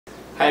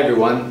Hi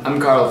everyone,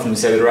 I'm Carl from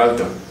Cedro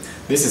Alto.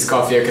 This is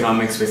Coffee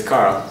Economics with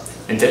Carl,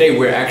 and today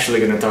we're actually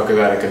going to talk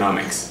about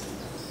economics.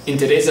 In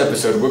today's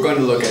episode, we're going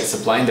to look at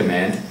supply and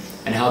demand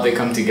and how they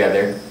come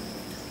together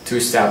to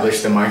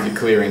establish the market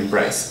clearing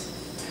price.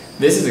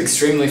 This is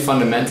extremely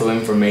fundamental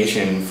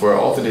information for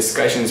all the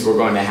discussions we're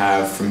going to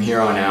have from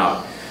here on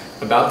out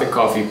about the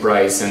coffee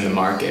price and the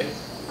market.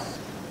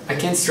 I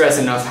can't stress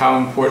enough how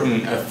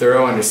important a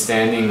thorough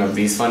understanding of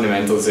these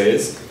fundamentals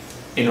is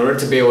in order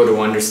to be able to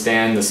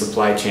understand the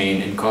supply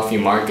chain and coffee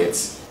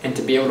markets and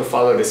to be able to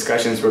follow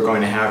discussions we're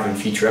going to have in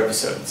future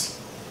episodes.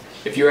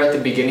 If you're at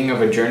the beginning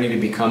of a journey to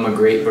become a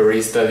great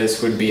barista,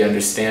 this would be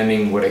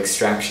understanding what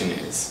extraction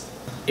is.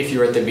 If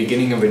you're at the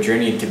beginning of a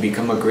journey to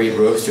become a great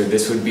roaster,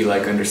 this would be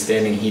like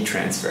understanding heat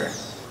transfer.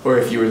 Or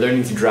if you were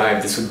learning to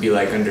drive, this would be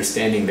like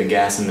understanding the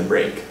gas and the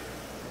brake.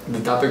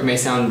 The topic may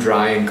sound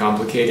dry and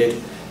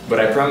complicated, but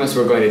I promise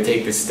we're going to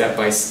take this step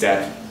by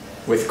step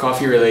with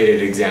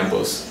coffee-related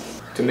examples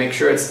to make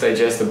sure it's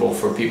digestible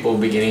for people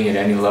beginning at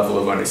any level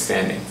of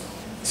understanding.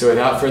 So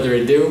without further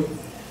ado,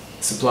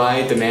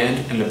 supply,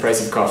 demand, and the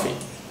price of coffee.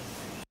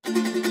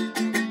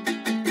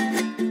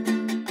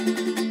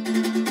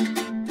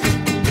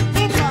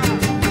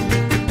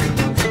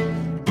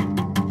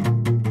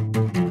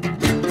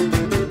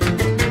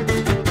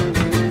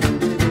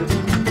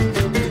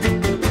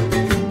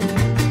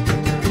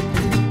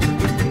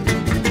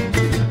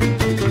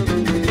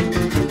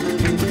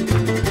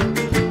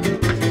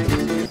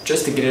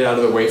 Just to get it out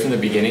of the way from the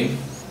beginning,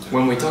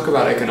 when we talk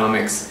about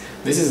economics,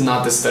 this is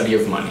not the study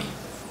of money.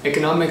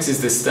 Economics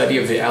is the study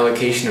of the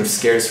allocation of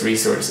scarce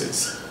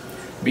resources,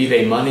 be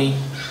they money,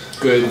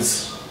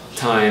 goods,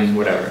 time,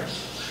 whatever.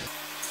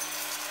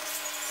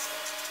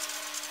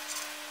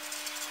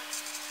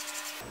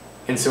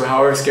 And so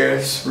how are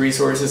scarce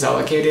resources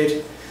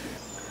allocated?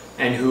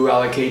 And who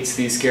allocates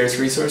these scarce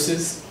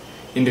resources?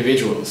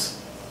 Individuals.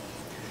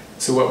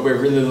 So what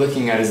we're really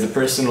looking at is the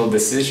personal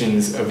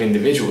decisions of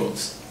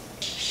individuals.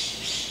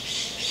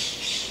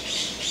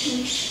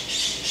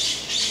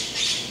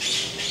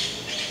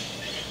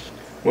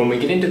 When we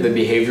get into the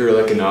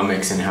behavioral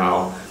economics and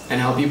how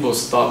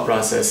people's thought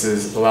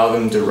processes allow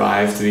them to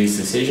arrive to these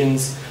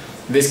decisions,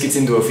 this gets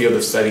into a field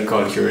of study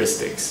called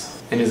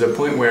heuristics, and is a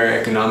point where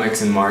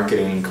economics and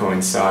marketing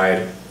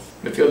coincide.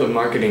 The field of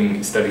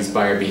marketing studies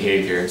buyer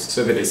behavior,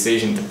 so the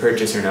decision to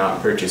purchase or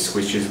not purchase,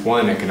 which is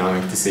one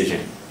economic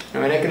decision.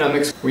 Now in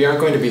economics, we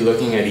aren't going to be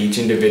looking at each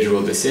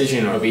individual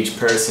decision of each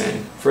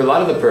person. For a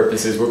lot of the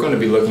purposes, we're going to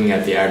be looking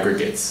at the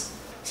aggregates.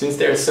 Since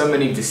there are so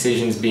many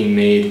decisions being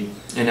made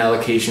and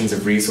allocations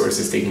of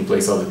resources taking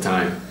place all the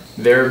time,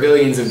 there are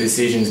billions of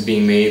decisions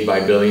being made by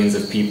billions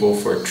of people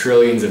for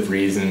trillions of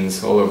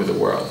reasons all over the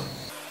world.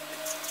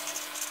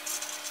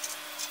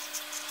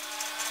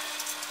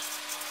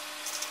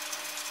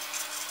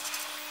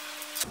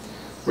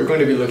 We're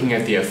going to be looking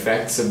at the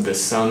effects of the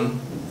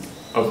sum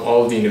of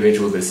all of the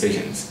individual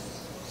decisions.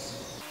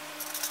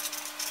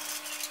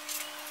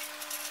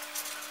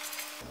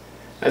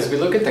 As we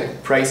look at the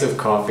price of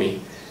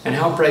coffee, and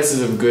how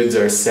prices of goods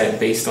are set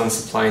based on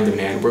supply and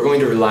demand, we're going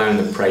to rely on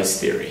the price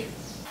theory.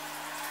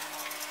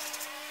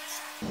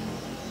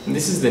 And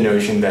this is the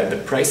notion that the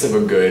price of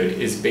a good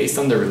is based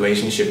on the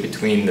relationship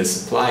between the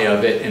supply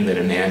of it and the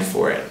demand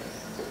for it.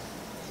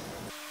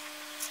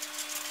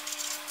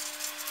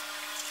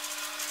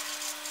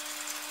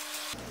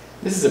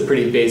 This is a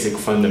pretty basic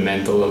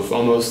fundamental of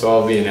almost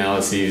all the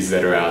analyses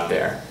that are out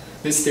there.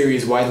 This theory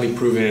is widely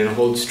proven and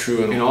holds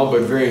true in all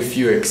but very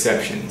few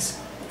exceptions.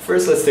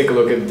 First, let's take a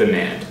look at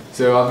demand.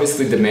 So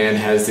obviously demand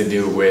has to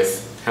do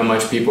with how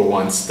much people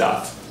want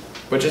stuff.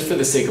 But just for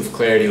the sake of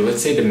clarity,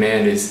 let's say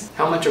demand is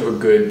how much of a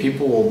good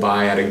people will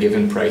buy at a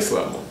given price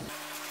level.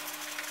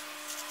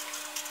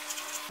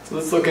 So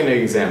let's look at an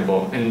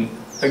example. And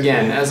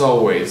again, as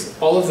always,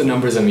 all of the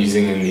numbers I'm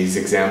using in these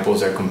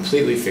examples are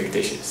completely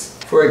fictitious.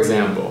 For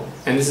example,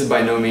 and this is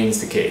by no means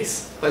the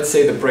case, let's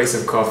say the price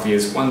of coffee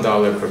is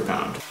 $1 per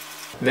pound.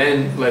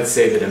 Then let's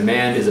say the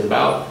demand is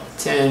about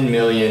 10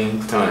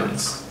 million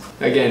tons.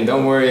 Again,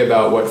 don't worry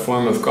about what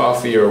form of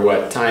coffee or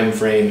what time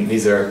frame.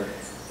 These are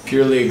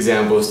purely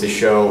examples to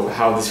show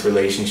how this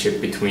relationship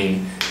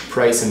between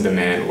price and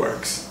demand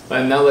works.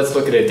 And now let's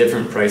look at a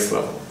different price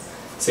level.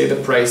 Say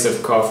the price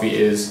of coffee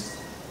is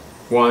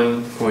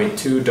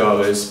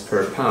 $1.2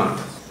 per pound.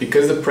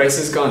 Because the price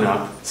has gone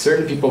up,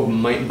 certain people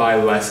might buy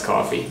less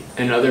coffee,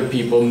 and other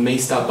people may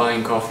stop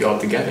buying coffee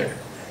altogether.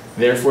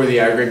 Therefore, the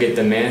aggregate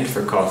demand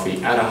for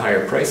coffee at a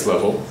higher price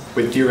level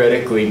would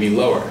theoretically be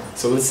lower.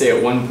 So let's say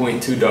at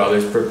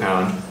 $1.2 per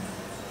pound,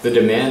 the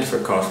demand for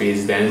coffee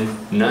is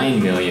then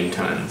 9 million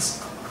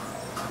tons.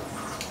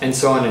 And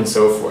so on and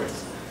so forth.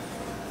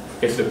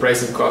 If the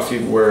price of coffee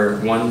were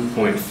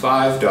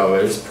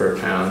 $1.5 per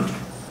pound,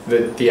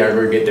 the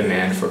aggregate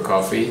demand for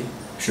coffee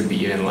should be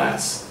even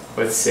less.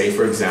 Let's say,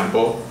 for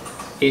example,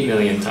 8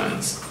 million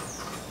tons.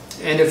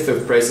 And if the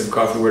price of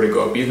coffee were to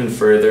go up even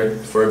further,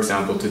 for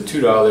example to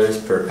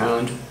 $2 per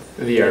pound,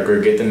 the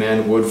aggregate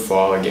demand would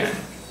fall again,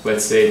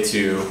 let's say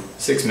to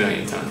 6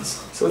 million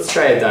tons. So let's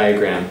try a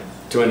diagram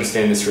to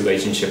understand this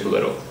relationship a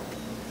little.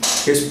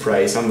 Here's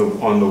price on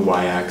the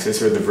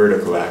y-axis or the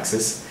vertical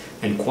axis,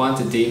 and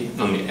quantity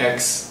on the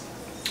x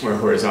or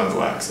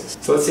horizontal axis.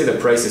 So let's say the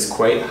price is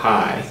quite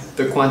high.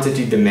 The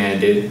quantity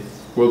demanded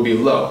will be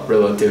low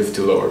relative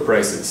to lower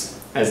prices.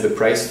 As the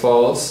price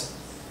falls,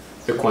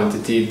 the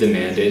quantity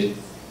demanded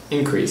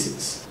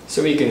increases.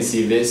 So we can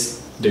see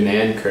this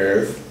demand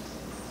curve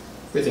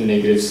with a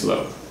negative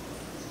slope,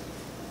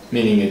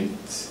 meaning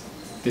it's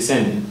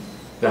descending.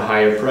 The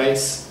higher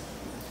price,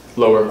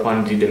 lower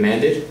quantity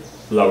demanded,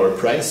 lower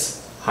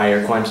price,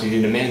 higher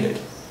quantity demanded.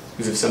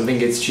 Because if something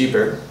gets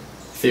cheaper,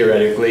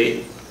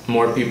 theoretically,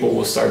 more people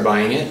will start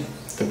buying it.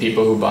 The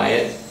people who buy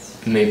it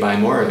may buy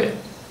more of it.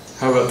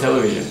 How about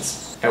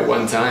televisions? At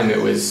one time,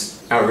 it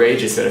was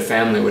outrageous that a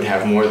family would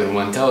have more than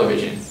one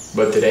television.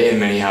 But today in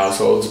many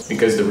households,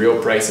 because the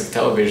real price of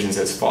televisions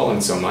has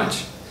fallen so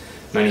much,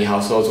 many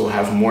households will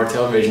have more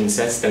television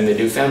sets than they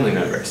do family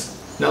members.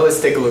 Now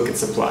let's take a look at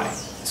supply.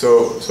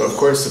 So of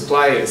course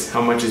supply is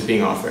how much is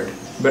being offered.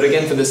 But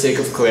again, for the sake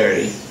of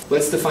clarity,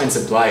 let's define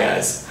supply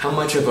as how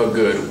much of a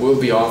good will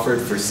be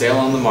offered for sale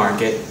on the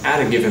market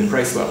at a given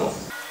price level.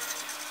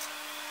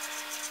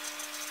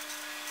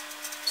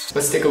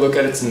 Let's take a look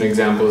at some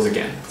examples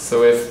again.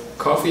 So if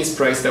coffee is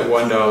priced at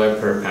 $1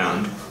 per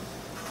pound,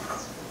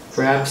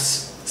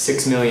 perhaps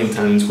 6 million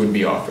tons would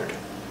be offered.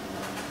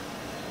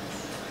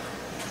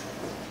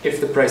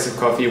 If the price of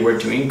coffee were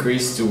to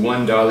increase to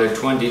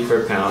 $1.20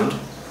 per pound,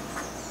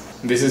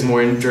 this is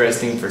more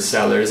interesting for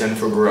sellers and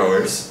for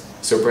growers,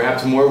 so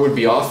perhaps more would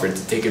be offered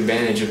to take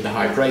advantage of the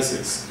high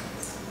prices,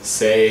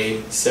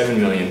 say 7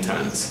 million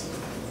tons.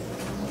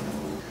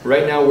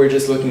 Right now we're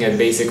just looking at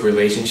basic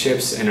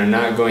relationships and are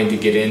not going to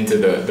get into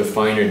the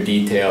finer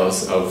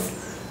details of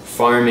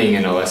farming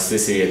and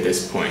elasticity at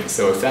this point.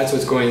 So if that's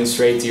what's going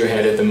straight to your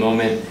head at the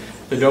moment,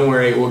 then don't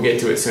worry, we'll get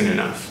to it soon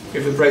enough.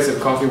 If the price of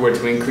coffee were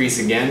to increase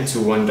again to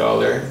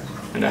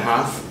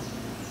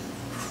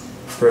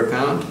 $1.50 per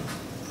pound,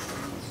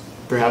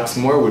 perhaps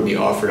more would be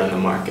offered on the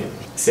market,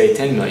 say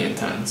 10 million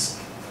tons.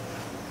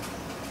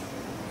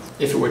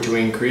 If it were to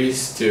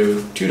increase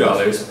to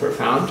 $2 per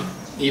pound,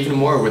 even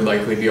more would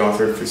likely be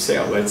offered for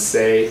sale, let's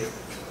say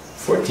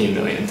 14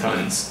 million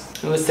tons.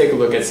 And let's take a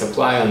look at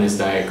supply on this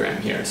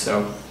diagram here.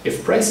 So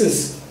if price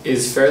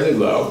is fairly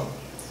low,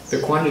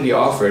 the quantity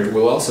offered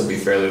will also be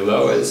fairly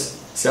low, as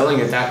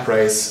selling at that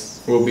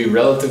price will be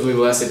relatively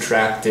less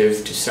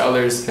attractive to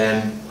sellers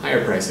than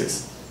higher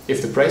prices.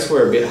 If the price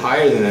were a bit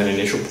higher than that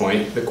initial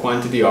point, the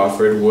quantity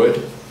offered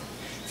would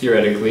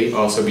theoretically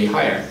also be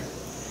higher,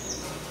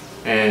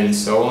 and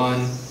so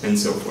on and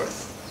so forth.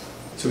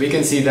 So we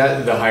can see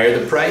that the higher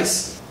the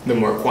price, the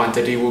more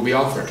quantity will be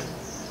offered.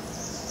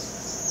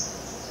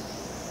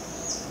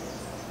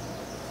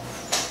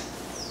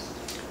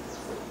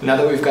 Now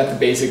that we've got the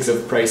basics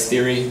of price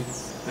theory,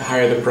 the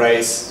higher the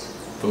price,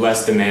 the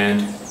less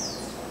demand,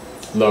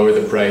 lower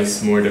the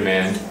price, more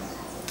demand,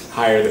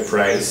 higher the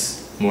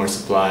price, more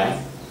supply,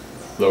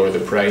 lower the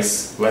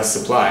price, less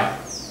supply.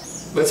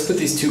 Let's put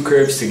these two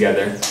curves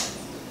together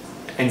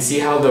and see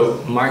how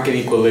the market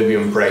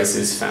equilibrium price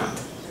is found.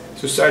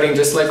 So starting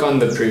just like on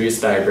the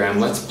previous diagram,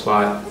 let's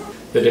plot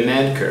the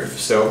demand curve.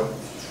 So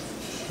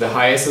the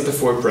highest of the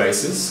four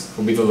prices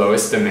will be the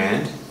lowest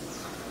demand,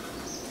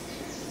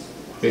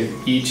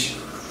 with each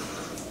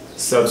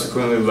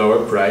subsequently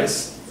lower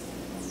price,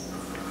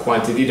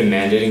 quantity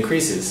demanded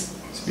increases.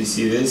 So we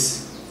see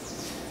this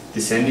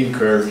descending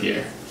curve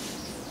here.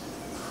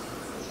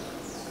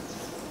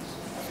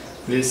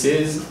 This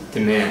is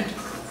demand.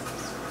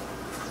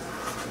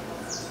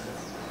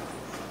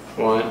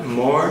 Want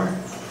more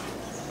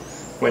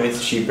when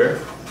it's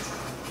cheaper,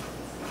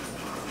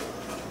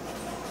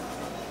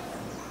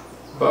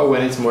 but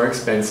when it's more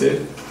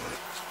expensive,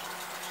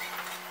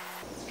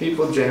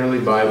 people generally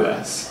buy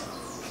less.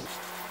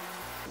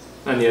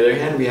 On the other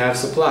hand, we have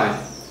supply.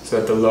 So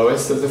at the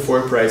lowest of the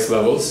four price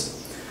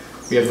levels,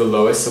 we have the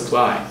lowest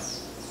supply.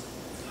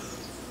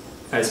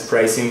 As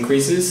price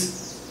increases,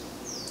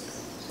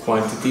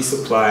 quantity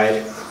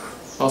supplied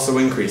also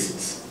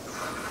increases.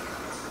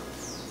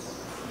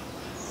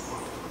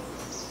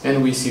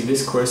 And we see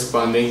this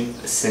corresponding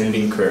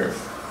ascending curve.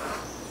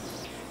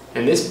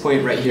 And this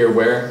point right here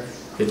where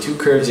the two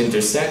curves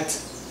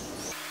intersect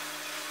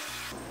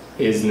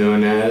is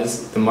known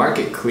as the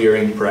market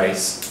clearing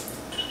price,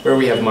 where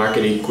we have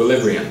market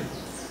equilibrium.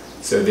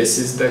 So this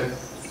is the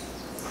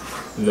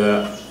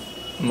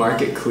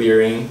market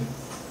clearing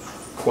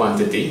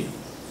quantity,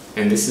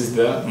 and this is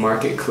the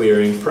market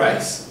clearing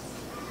price.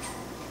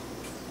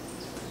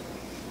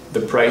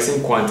 The price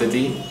and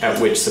quantity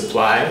at which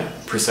supply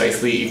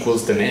precisely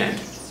equals demand.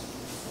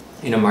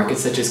 In a market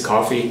such as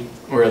coffee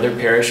or other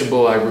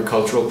perishable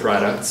agricultural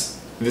products,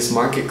 this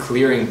market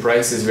clearing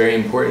price is very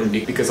important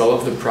because all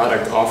of the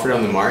product offered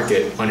on the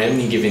market on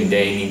any given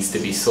day needs to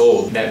be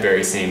sold that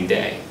very same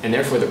day. And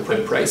therefore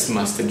the price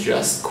must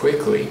adjust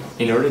quickly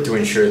in order to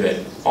ensure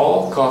that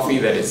all coffee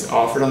that is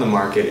offered on the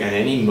market at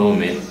any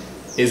moment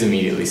is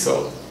immediately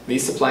sold.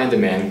 These supply and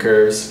demand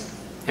curves,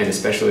 and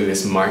especially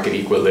this market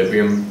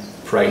equilibrium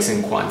price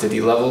and quantity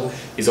level,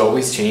 is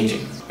always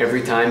changing.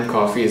 Every time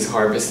coffee is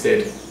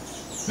harvested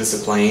the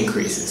supply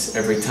increases.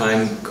 Every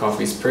time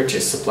coffee is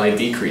purchased, supply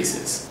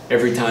decreases.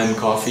 Every time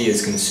coffee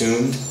is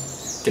consumed,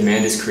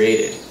 demand is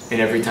created. And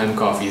every time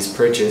coffee is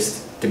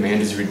purchased,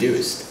 demand is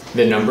reduced.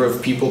 The number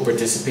of people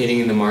participating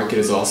in the market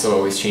is also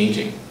always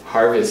changing.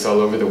 Harvests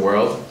all over the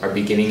world are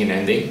beginning and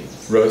ending.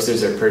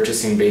 Roasters are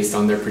purchasing based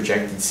on their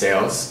projected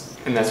sales.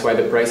 And that's why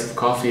the price of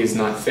coffee is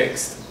not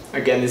fixed.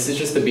 Again, this is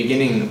just the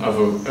beginning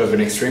of an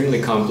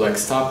extremely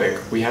complex topic.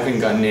 We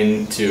haven't gotten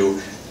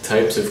into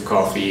types of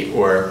coffee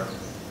or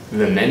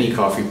the many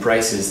coffee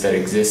prices that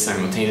exist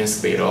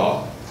simultaneously at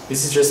all.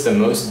 This is just the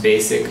most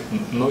basic,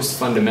 most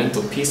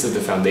fundamental piece of the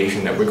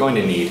foundation that we're going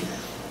to need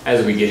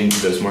as we get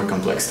into those more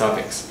complex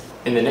topics.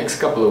 In the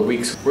next couple of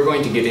weeks, we're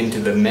going to get into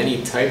the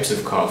many types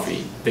of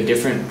coffee, the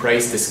different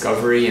price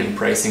discovery and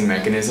pricing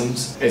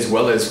mechanisms, as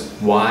well as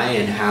why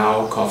and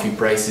how coffee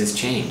prices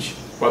change.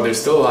 While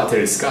there's still a lot to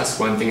discuss,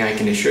 one thing I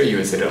can assure you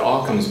is that it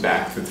all comes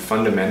back to the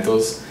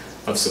fundamentals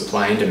of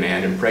supply and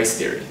demand and price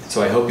theory.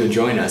 So I hope you'll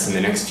join us in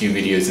the next few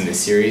videos in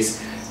this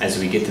series as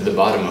we get to the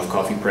bottom of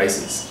coffee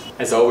prices.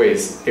 As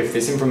always, if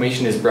this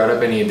information has brought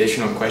up any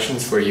additional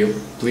questions for you,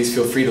 please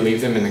feel free to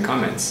leave them in the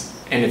comments.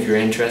 And if you're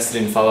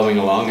interested in following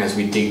along as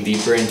we dig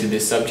deeper into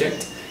this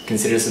subject,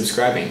 consider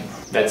subscribing.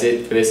 That's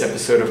it for this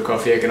episode of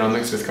Coffee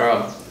Economics with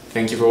Carl.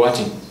 Thank you for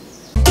watching.